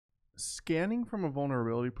Scanning from a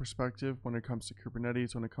vulnerability perspective when it comes to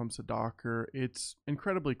Kubernetes, when it comes to Docker, it's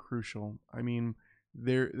incredibly crucial. I mean,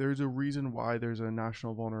 there's a reason why there's a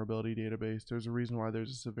national vulnerability database. There's a reason why there's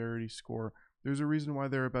a severity score. There's a reason why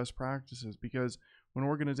there are best practices, because when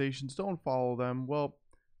organizations don't follow them, well,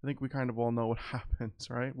 I think we kind of all know what happens,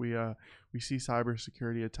 right? We see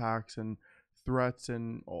cybersecurity attacks and threats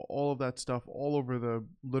and all of that stuff all over the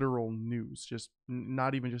literal news, just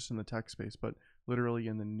not even just in the tech space, but literally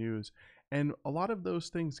in the news. And a lot of those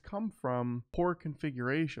things come from poor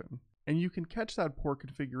configuration. And you can catch that poor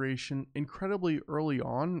configuration incredibly early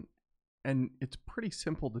on, and it's pretty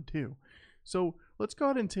simple to do. So let's go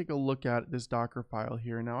ahead and take a look at this Docker file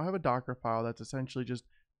here. Now I have a Docker file that's essentially just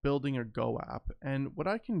building a Go app. And what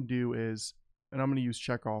I can do is, and I'm going to use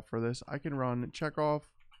Checkov for this, I can run Checkov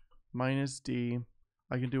 -d.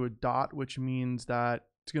 I can do a dot, which means that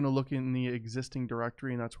it's going to look in the existing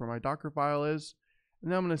directory, and that's where my Docker file is.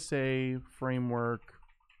 And then I'm going to say framework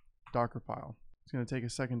Docker file. It's going to take a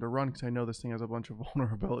second to run because I know this thing has a bunch of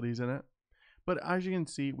vulnerabilities in it. But as you can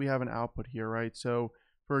see, we have an output here, right? So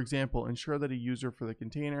for example, ensure that a user for the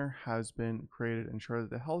container has been created, ensure that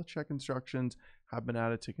the health check instructions have been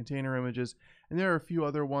added to container images. And there are a few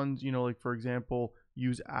other ones, like for example,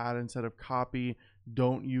 use add instead of copy,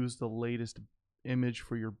 don't use the latest image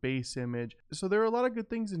for your base image. So there are a lot of good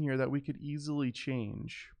things in here that we could easily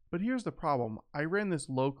change. But here's the problem. I ran this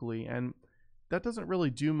locally, and that doesn't really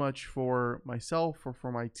do much for myself or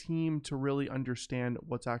for my team to really understand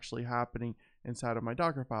what's actually happening inside of my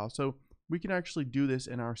Docker file. So we can actually do this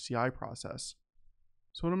in our CI process.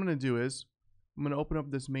 So what I'm going to do is I'm going to open up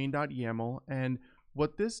this main.yaml, and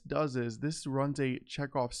what this does is this runs a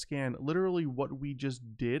Checkov scan, literally what we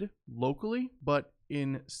just did locally, but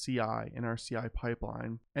in CI, in our CI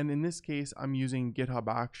pipeline. And in this case, I'm using GitHub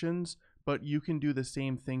Actions, but you can do the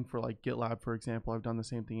same thing for like GitLab, for example. I've done the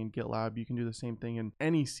same thing in GitLab. You can do the same thing in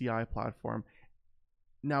any CI platform.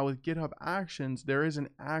 Now with GitHub Actions, there is an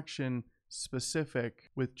action specific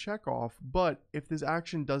with Checkov, but if this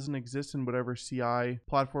action doesn't exist in whatever CI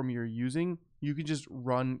platform you're using, you could just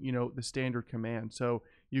run, the standard command. So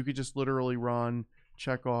you could just literally run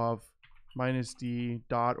Checkov -d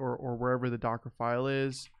dot or wherever the Docker file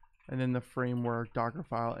is, and then the framework Docker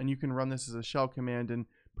file, and you can run this as a shell command in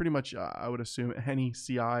pretty much, I would assume, any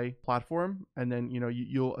CI platform, and then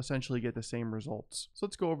you'll essentially get the same results. So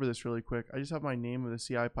let's go over this really quick. I just have my name of the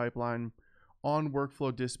CI pipeline. On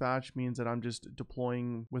workflow dispatch means that I'm just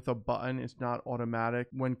deploying with a button. It's not automatic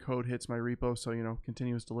when code hits my repo. So,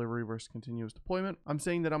 continuous delivery versus continuous deployment. I'm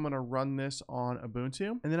saying that I'm going to run this on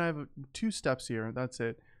Ubuntu. And then I have 2 steps here. That's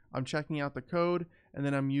it. I'm checking out the code, and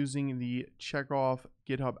then I'm using the Checkov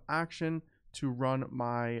GitHub action to run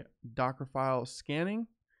my Docker file scanning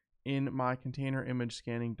in my container image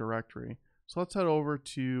scanning directory. So let's head over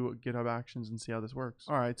to GitHub Actions and see how this works.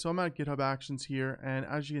 All right, so I'm at GitHub Actions here, and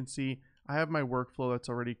as you can see, I have my workflow that's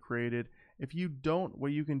already created. If you don't,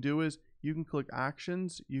 what you can do is you can click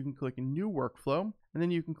Actions, you can click New Workflow, and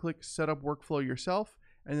then you can click Set Up Workflow yourself,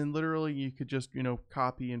 and then literally you could just,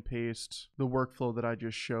 copy and paste the workflow that I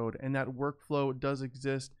just showed. And that workflow does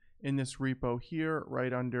exist in this repo here,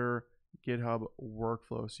 right under GitHub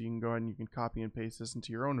Workflow. So you can go ahead and you can copy and paste this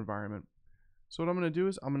into your own environment. So what I'm going to do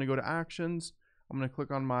is I'm going to go to Actions, I'm going to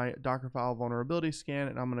click on my Docker file vulnerability scan,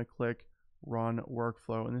 and I'm going to click Run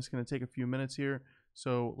Workflow. And this is going to take a few minutes here.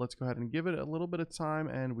 So let's go ahead and give it a little bit of time,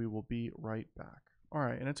 and we will be right back. All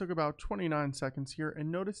right, and it took about 29 seconds here, and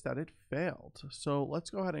notice that it failed. So let's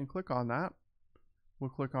go ahead and click on that. We'll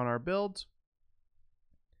click on our build.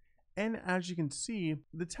 And as you can see,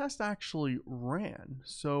 the test actually ran.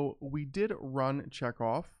 So we did run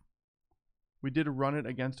Checkov. We did run it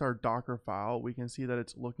against our Docker file. We can see that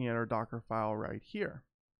it's looking at our Docker file right here.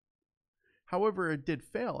 However, it did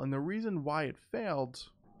fail. And the reason why it failed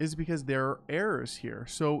is because there are errors here.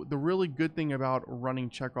 So the really good thing about running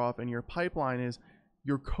Checkov in your pipeline is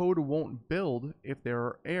your code won't build if there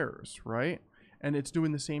are errors, right? And it's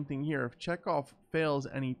doing the same thing here. If Checkov fails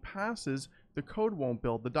and he passes, the code won't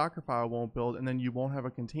build, the Docker file won't build, and then you won't have a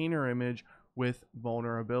container image with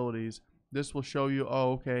vulnerabilities. This will show you,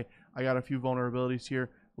 oh, okay, I got a few vulnerabilities here.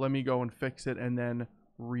 Let me go and fix it and then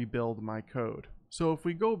rebuild my code. So if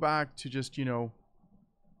we go back to just,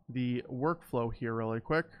 the workflow here really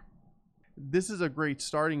quick, this is a great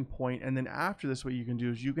starting point. And then after this, what you can do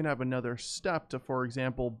is you can have another step to, for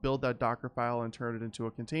example, build that Docker file and turn it into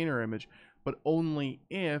a container image, but only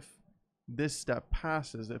if this step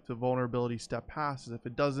passes, if the vulnerability step passes. If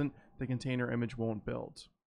it doesn't, the container image won't build.